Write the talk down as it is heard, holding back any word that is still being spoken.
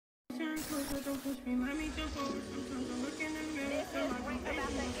Don't push me, let me jump over. Sometimes I look in the mirror, feel like I'm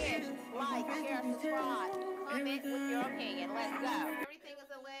facing Like, share, subscribe, comment with your opinion. Let's go. Everything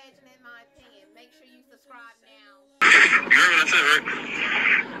is alleged, and in my opinion, make sure you subscribe now. You heard what I said,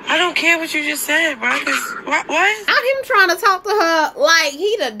 right? I don't care what you just said, bro. What? I'm him trying to talk to her like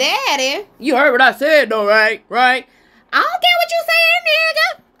he the daddy. You heard what I said, though, right? Right? I don't care what you saying,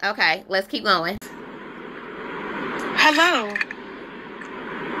 nigga. Okay, let's keep going. Hello.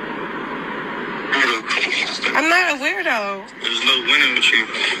 I'm not a weirdo. There's no winning with you.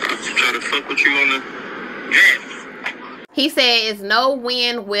 Try to fuck with you on the game. He said it's no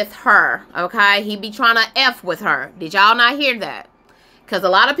win with her, okay? He be trying to F with her. Did y'all not hear that? Because a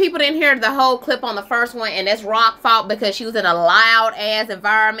lot of people didn't hear the whole clip on the first one, and that's Rock fault because she was in a loud-ass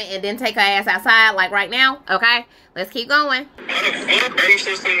environment and didn't take her ass outside like right now, okay? Let's keep going. Why the fuck are you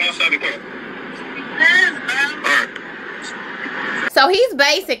still standing outside the car? Alright. So he's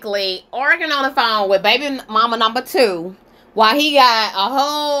basically arguing on the phone with baby mama number 2 while he got a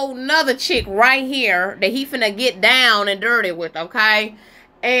whole nother chick right here that he finna get down and dirty with, okay?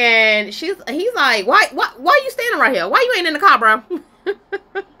 And he's like, why you standing right here? Why you ain't in the car, bro?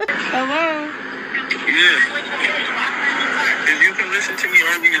 Hello. Yeah. If you can listen to me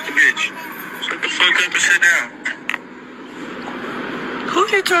argue with the bitch, shut the fuck up and sit down. Who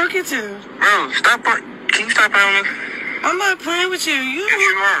you talking to? Bro, stop. Can you stop playing with me? I'm not playing with you. You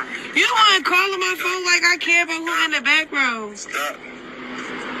Yes, the one calling my phone like I care about who in the back row. Stop.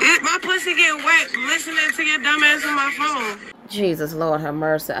 My pussy get wet listening to your dumb ass on my phone. Jesus, Lord have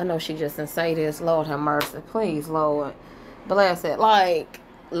mercy. I know she just didn't say this. Lord have mercy. Please, Lord. Bless it. Like,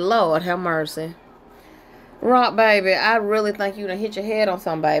 Lord have mercy. Rock, baby, I really think you done hit your head on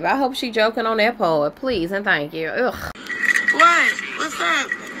something, baby. I hope she joking on that part. Please and thank you. Ugh. What? What's up?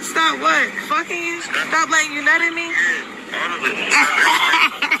 Stop what? Fucking you? Stop letting you nut at me?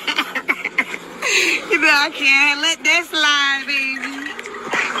 You know I can't let that slide, baby.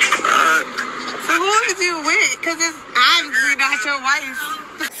 So who is you with? Because it's obviously not your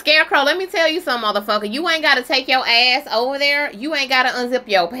wife. Scarecrow, let me tell you something, motherfucker. You ain't got to take your ass over there. You ain't got to unzip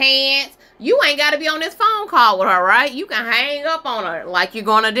your pants. You ain't got to be on this phone call with her, right? You can hang up on her like you're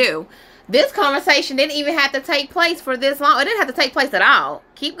going to do. This conversation didn't even have to take place for this long. It didn't have to take place at all.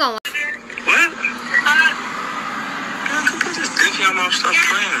 Keep going. What? Just thinking I'm gonna stop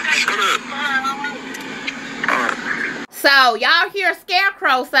playing. Shut up. So, y'all hear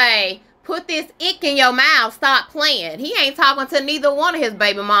Scarecrow say, put this ick in your mouth, stop playing. He ain't talking to neither one of his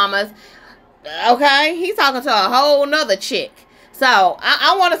baby mamas. Okay? He's talking to a whole nother chick. So,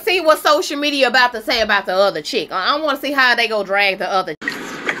 I want to see what social media about to say about the other chick. I want to see how they go drag the other chick.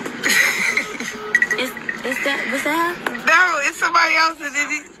 What's that? No, it's somebody else.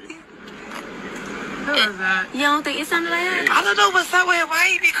 Who is that? You don't think it sounded like that? I don't know what's up with him. Why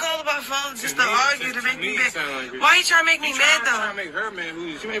he be calling my phone just to argue to make me mad? Why you trying to make me mad though? Trying to make her mad.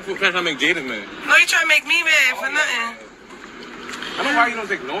 She ain't trying to make Jada mad. No, you trying to make me mad for nothing. I don't know why you don't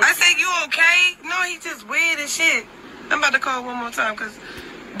take noise. I said, you okay? No, he just weird as shit. I'm about to call one more time because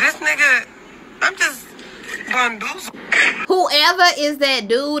this nigga, I'm just bamboozled. Whoever is that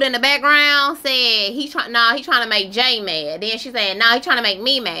dude in the background said he trying to make Jay mad. Then she said, no, he trying to make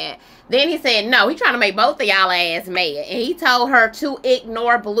me mad. Then he said, no, he trying to make both of y'all ass mad. And he told her to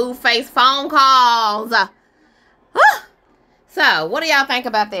ignore Blueface phone calls. So, what do y'all think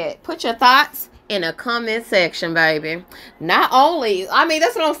about that? Put your thoughts in the comment section, baby. Not only, I mean,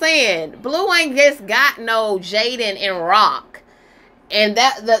 that's what I'm saying. Blue ain't just got no Jaden and Rock. And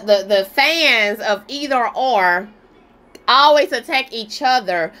that the fans of either or always attack each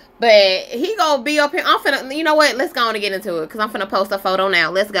other, but he gonna be up here. I'm finna, you know what, let's go on and get into it because I'm finna post a photo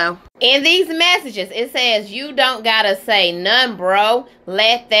now. Let's go. In these messages it says, you don't gotta say none, bro,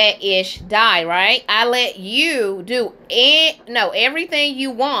 let that ish die, right? I let you do everything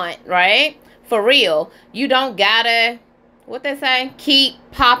you want, right? For real. You don't gotta, what they say, keep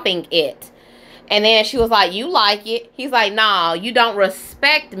popping it. And then she was like, you like it? He's like, nah, you don't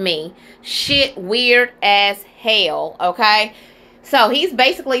respect me. Shit weird as hell, okay? So he's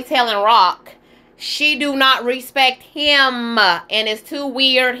basically telling Rock she do not respect him. And it's too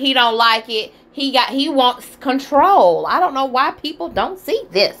weird. He don't like it. He wants control. I don't know why people don't see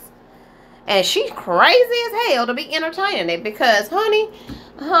this. And she's crazy as hell to be entertaining it because, honey,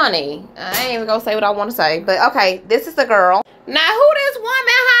 I ain't even gonna say what I want to say. But, okay, this is the girl. Now, who this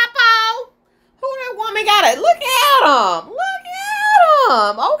woman, Hoppo? Who that woman got it? Look at him. Look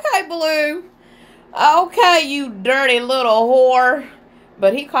at him. Okay, Blue. Okay, you dirty little whore.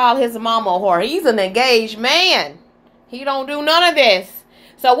 But he called his mama a whore. He's an engaged man. He don't do none of this.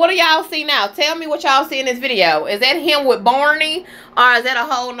 So what do y'all see now? Tell me what y'all see in this video. Is that him with Barney, or is that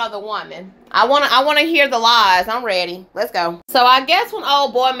a whole nother woman? I wanna hear the lies. I'm ready. Let's go. So I guess when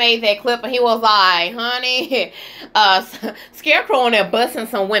old boy made that clip and he was like, honey, Scarecrow in there busting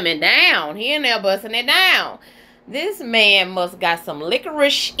some women down. He in there busting it down. This man must got some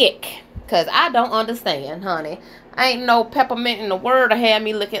licorice ick. Cause I don't understand, honey. Ain't no peppermint in the world to have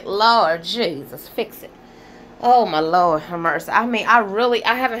me look at Lord Jesus. Fix it. Oh my Lord have mercy. I mean, I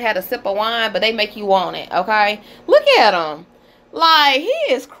haven't had a sip of wine, but they make you want it, okay? Look at him. Like, he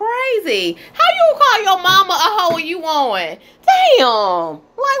is crazy. How you call your mama a hoe when you want? Damn.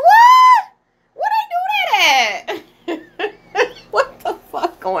 Like, what? What they do that at? What the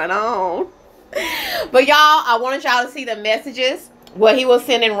fuck going on? But y'all, I wanted y'all to see the messages where he was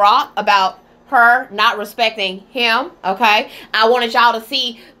sending Rock about her not respecting him, okay? I wanted y'all to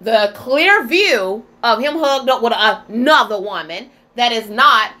see the clear view of him hugged up with another woman that is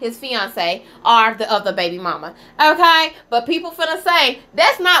not his fiance or the other baby mama, okay? But people finna say,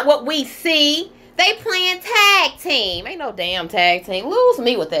 that's not what we see. They playing tag team. Ain't no damn tag team. Lose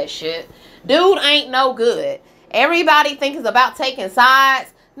me with that shit. Dude ain't no good. Everybody think it's about taking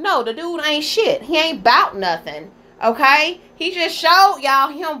sides. No, the dude ain't shit. He ain't about nothing. Okay? He just showed y'all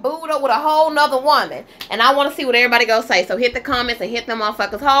him booed up with a whole nother woman. And I want to see what everybody gonna say. So hit the comments and hit them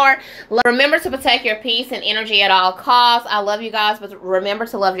motherfuckers hard. Remember to protect your peace and energy at all costs. I love you guys, but remember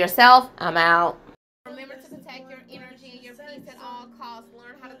to love yourself. I'm out. Remember to protect your energy and your peace at all costs.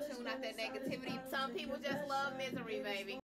 Learn how to tune out that negativity. Some people just love misery, baby.